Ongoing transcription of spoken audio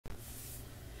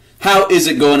How is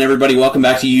it going, everybody? Welcome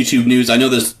back to YouTube News. I know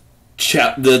this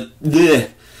the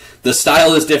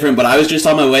style is different, but I was just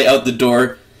on my way out the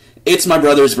door. It's my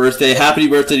brother's birthday. Happy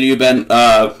birthday to you, Ben.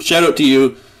 Shout out to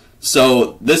you.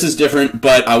 So this is different,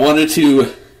 but I wanted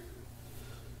to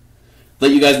let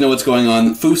you guys know what's going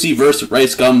on. Fousey versus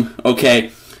Ricegum.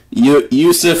 Okay,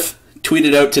 Yousef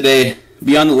tweeted out today,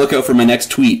 be on the lookout for my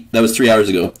next tweet. That was 3 hours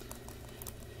ago.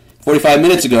 45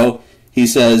 minutes ago, he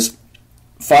says,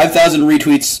 5,000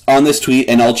 retweets on this tweet,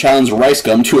 and I'll challenge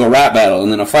Ricegum to a rap battle,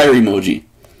 and then a fire emoji.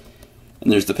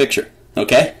 And there's the picture.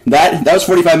 Okay? That was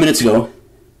 45 minutes ago.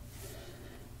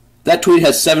 That tweet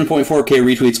has 7.4k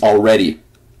retweets already.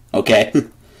 Okay?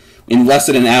 In less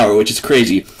than an hour, which is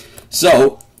crazy.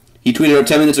 So, he tweeted out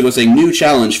 10 minutes ago saying, new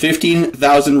challenge,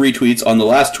 15,000 retweets on the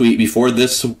last tweet before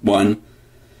this one.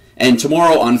 And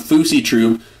tomorrow on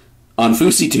Fouseytube,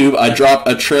 I drop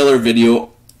a trailer video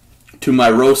to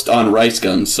my roast on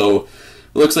Ricegum. So, it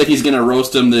looks like he's going to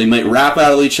roast him. They might rap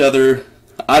battle each other.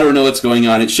 I don't know what's going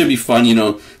on. It should be fun, you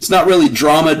know. It's not really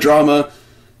drama.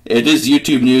 It is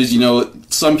YouTube news, you know.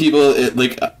 Some people,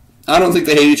 I don't think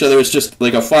they hate each other. It's just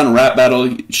like a fun rap battle.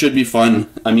 It should be fun.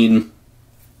 I mean,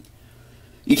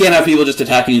 you can't have people just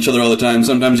attacking each other all the time.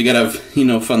 Sometimes you gotta have, you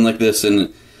know, fun like this, and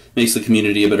it makes the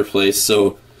community a better place.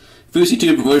 So,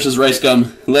 Fouseytube versus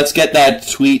Ricegum. Let's get that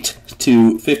tweet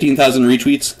to 15,000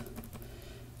 retweets.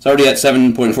 It's already at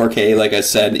 7.4k, like I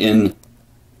said, in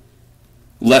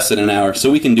less than an hour.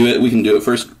 So we can do it. We can do it.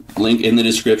 First link in the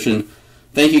description.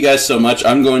 Thank you guys so much.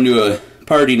 I'm going to a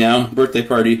party now, birthday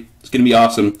party. It's going to be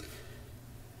awesome.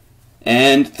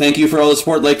 And thank you for all the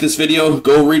support. Like this video.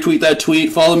 Go retweet that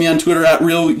tweet. Follow me on Twitter at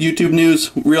Real YouTube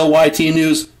News, Real YT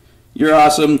News. You're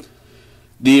awesome.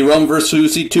 The Rome vs.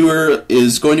 Fousey tour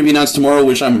is going to be announced tomorrow,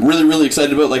 which I'm really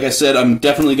excited about. Like I said, I'm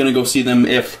definitely going to go see them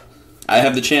if I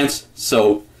have the chance.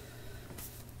 So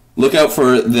look out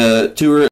for the tour.